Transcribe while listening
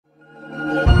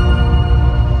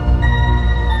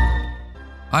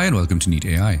Hi and welcome to Neat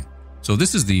AI. So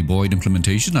this is the Boid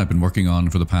implementation I've been working on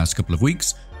for the past couple of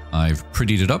weeks. I've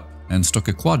prettied it up and stuck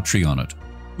a quad tree on it,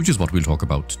 which is what we'll talk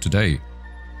about today.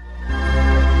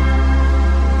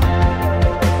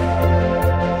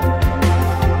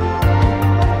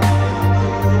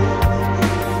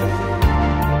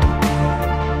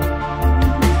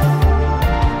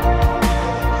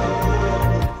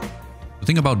 The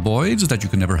thing about boids is that you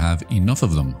can never have enough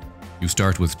of them. You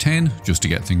start with 10 just to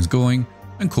get things going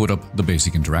and code up the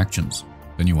basic interactions.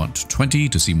 Then you want 20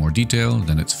 to see more detail,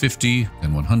 then it's 50,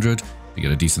 then 100 to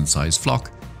get a decent sized flock.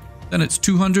 Then it's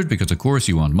 200 because of course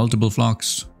you want multiple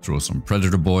flocks, throw some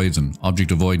predator boids and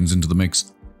object avoidance into the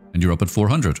mix, and you're up at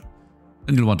 400.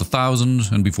 Then you'll want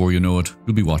 1,000 and before you know it,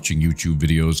 you'll be watching YouTube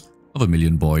videos of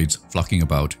 1,000,000 boids flocking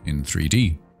about in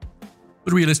 3D.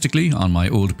 But realistically, on my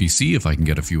old PC, if I can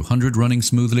get a few hundred running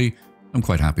smoothly, I'm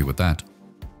quite happy with that.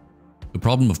 The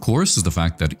problem, of course, is the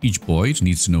fact that each boid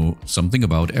needs to know something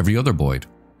about every other boid.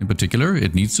 In particular,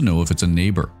 it needs to know if it's a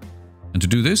neighbor. And to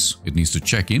do this, it needs to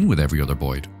check in with every other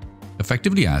boid,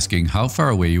 effectively asking how far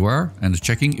away you are and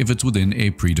checking if it's within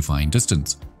a predefined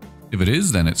distance. If it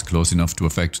is, then it's close enough to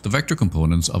affect the vector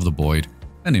components of the boid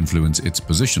and influence its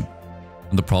position.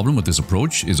 And the problem with this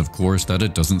approach is, of course, that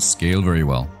it doesn't scale very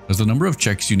well, as the number of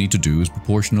checks you need to do is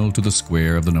proportional to the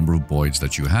square of the number of boids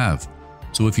that you have.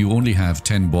 So if you only have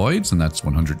 10 boids, and that's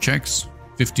 100 checks,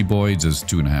 50 boids is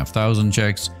 2,500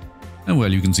 checks, and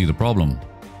well, you can see the problem.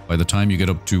 By the time you get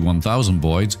up to 1,000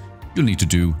 boids, you'll need to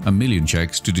do 1,000,000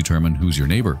 checks to determine who's your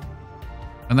neighbor.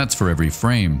 And that's for every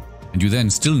frame, and you then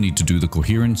still need to do the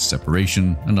coherence,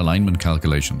 separation, and alignment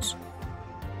calculations.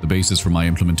 The basis for my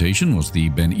implementation was the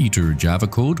Ben Eater Java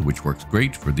code, which works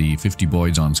great for the 50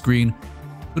 boids on screen,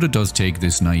 but it does take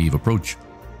this naive approach.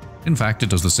 In fact, it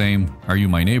does the same "Are you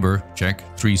my neighbor?"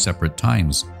 check 3 separate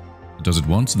times. It does it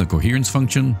once in the coherence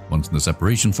function, once in the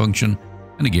separation function,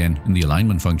 and again in the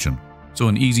alignment function. So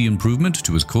an easy improvement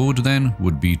to his code then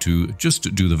would be to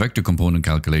just do the vector component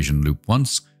calculation loop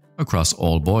once across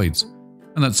all boids.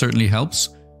 And that certainly helps,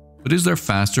 but is there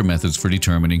faster methods for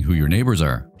determining who your neighbors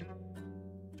are?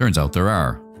 Turns out there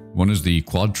are. One is the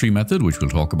QuadTree method, which we'll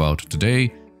talk about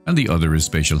today, and the other is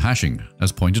spatial hashing,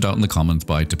 as pointed out in the comments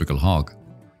by Typical Hog.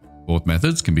 Both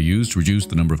methods can be used to reduce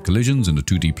the number of collisions in the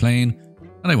 2D plane,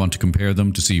 and I want to compare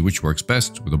them to see which works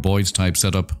best with a boids type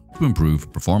setup to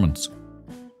improve performance.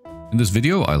 In this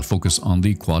video, I'll focus on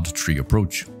the QuadTree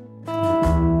approach.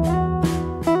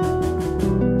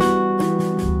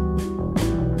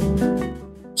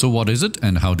 So what is it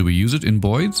and how do we use it in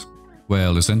boids?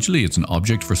 Well, essentially it's an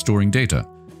object for storing data.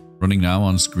 Running now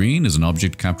on screen is an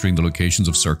object capturing the locations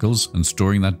of circles and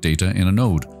storing that data in a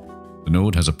node. The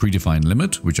node has a predefined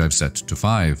limit, which I've set to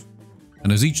 5.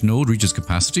 And as each node reaches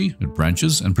capacity, it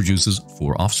branches and produces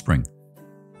 4 offspring.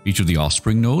 Each of the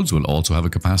offspring nodes will also have a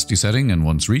capacity setting, and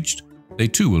once reached, they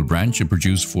too will branch and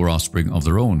produce 4 offspring of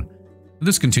their own. And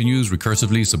this continues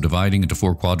recursively subdividing into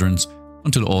 4 quadrants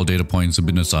until all data points have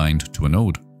been assigned to a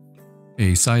node.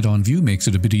 A side-on view makes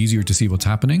it a bit easier to see what's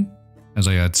happening. As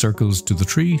I add circles to the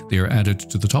tree, they are added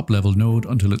to the top level node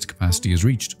until its capacity is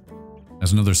reached.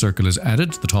 As another circle is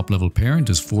added, the top level parent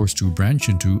is forced to branch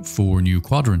into 4 new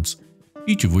quadrants,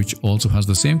 each of which also has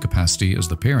the same capacity as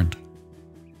the parent.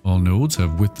 All nodes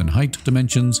have width and height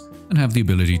dimensions and have the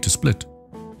ability to split.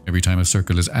 Every time a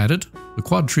circle is added, the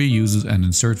quad tree uses an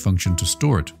insert function to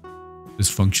store it. This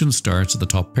function starts at the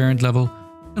top parent level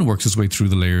and works its way through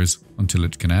the layers until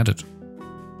it can add it.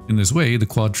 In this way, the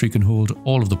quad tree can hold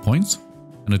all of the points,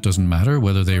 and it doesn't matter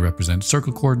whether they represent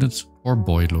circle coordinates or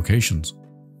boid locations.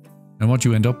 And what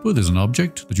you end up with is an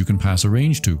object that you can pass a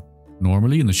range to,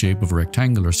 normally in the shape of a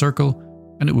rectangle or circle,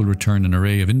 and it will return an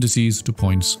array of indices to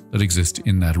points that exist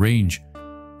in that range.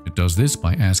 It does this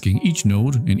by asking each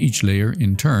node in each layer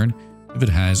in turn if it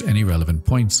has any relevant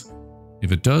points.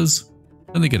 If it does,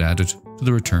 then they get added to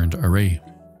the returned array.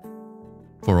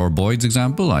 For our boids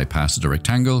example, I passed a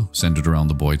rectangle centered around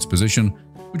the boid's position,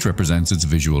 which represents its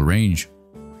visual range.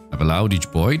 I've allowed each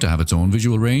boid to have its own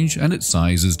visual range, and its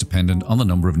size is dependent on the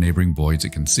number of neighboring boids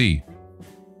it can see.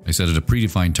 I set it a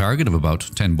predefined target of about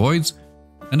 10 boids,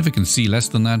 and if it can see less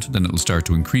than that, then it'll start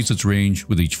to increase its range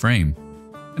with each frame.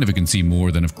 And if it can see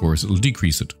more, then of course it'll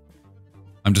decrease it.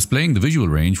 I'm displaying the visual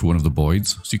range for one of the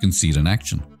boids so you can see it in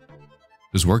action.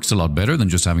 This works a lot better than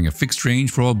just having a fixed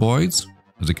range for all boids,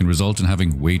 as it can result in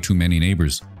having way too many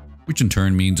neighbors, which in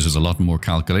turn means it has a lot more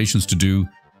calculations to do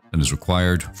than is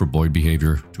required for boid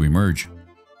behavior to emerge.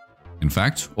 In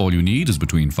fact, all you need is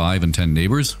between 5 and 10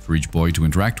 neighbors for each boid to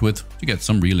interact with to get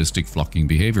some realistic flocking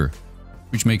behavior.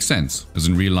 Which makes sense, as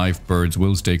in real life birds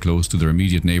will stay close to their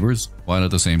immediate neighbors while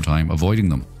at the same time avoiding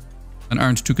them. and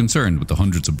aren't too concerned with the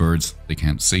hundreds of birds they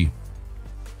can't see.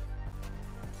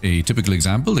 A typical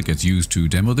example that gets used to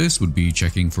demo this would be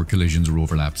checking for collisions or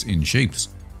overlaps in shapes.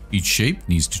 Each shape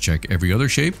needs to check every other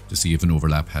shape to see if an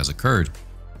overlap has occurred.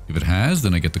 If it has,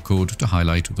 then I get the code to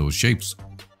highlight those shapes.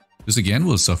 This again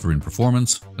will suffer in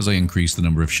performance as I increase the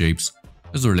number of shapes,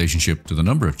 as the relationship to the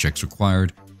number of checks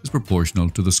required is proportional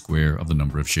to the square of the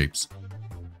number of shapes.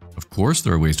 Of course,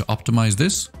 there are ways to optimize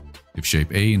this. If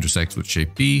shape A intersects with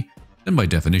shape B, then by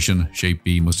definition, shape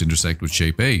B must intersect with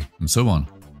shape A, and so on.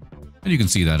 And you can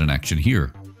see that in action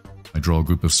here. I draw a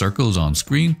group of circles on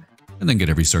screen, and then get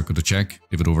every circle to check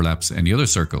if it overlaps any other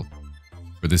circle.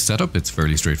 For this setup, it's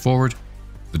fairly straightforward.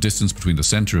 If the distance between the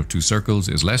center of two circles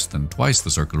is less than twice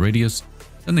the circle radius,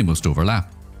 then they must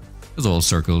overlap, as all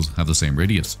circles have the same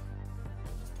radius.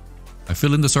 I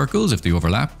fill in the circles if they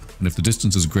overlap, and if the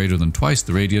distance is greater than twice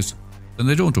the radius, then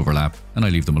they don't overlap and I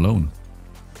leave them alone.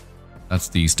 That's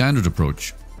the standard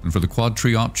approach, and for the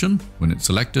QuadTree option, when it's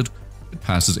selected, it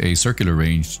passes a circular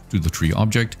range to the tree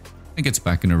object and gets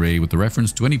back an array with the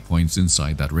reference to any points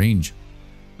inside that range.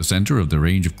 The center of the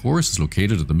range, of course, is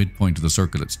located at the midpoint of the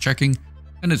circle it's checking,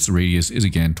 and its radius is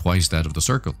again twice that of the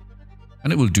circle.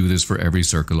 And it will do this for every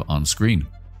circle on screen.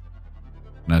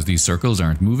 And as these circles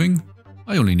aren't moving,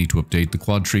 I only need to update the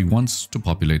QuadTree once to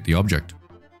populate the object.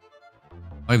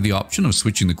 I have the option of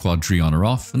switching the QuadTree on or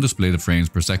off and display the frames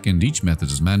per second each method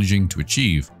is managing to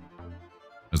achieve.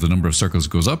 As the number of circles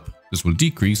goes up, this will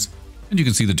decrease, and you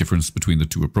can see the difference between the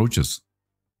two approaches.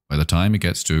 By the time it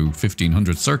gets to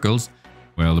 1500 circles,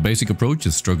 well, the basic approach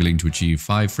is struggling to achieve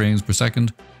 5 frames per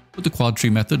second, but the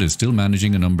QuadTree method is still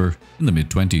managing a number in the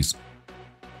mid-20s.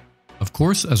 Of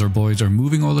course, as our boids are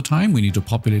moving all the time, we need to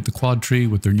populate the QuadTree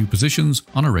with their new positions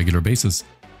on a regular basis.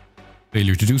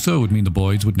 Failure to do so would mean the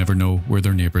boids would never know where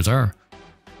their neighbours are.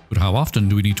 But how often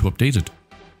do we need to update it?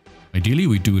 Ideally,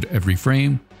 we do it every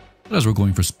frame, but as we're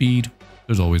going for speed,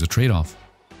 there's always a trade-off.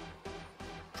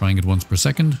 Trying it once per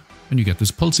second, and you get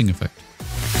this pulsing effect.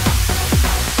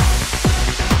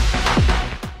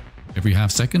 Every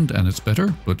half second and it's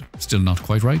better, but still not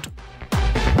quite right.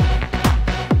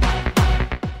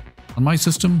 On my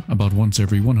system, about once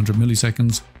every 100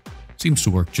 milliseconds seems to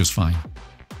work just fine.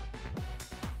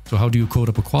 So how do you code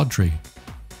up a QuadTree?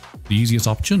 The easiest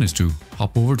option is to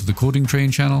hop over to the coding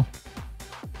train channel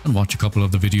and watch a couple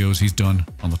of the videos he's done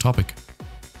on the topic.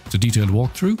 It's a detailed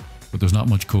walkthrough, but there's not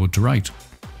much code to write.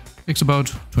 It takes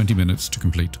about 20 minutes to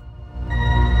complete.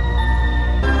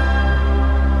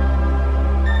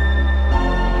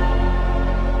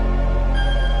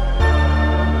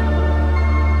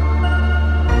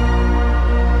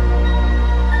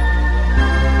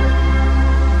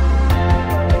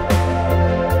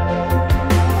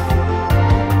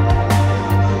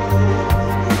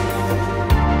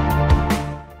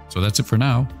 So that's it for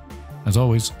now. As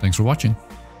always, thanks for watching.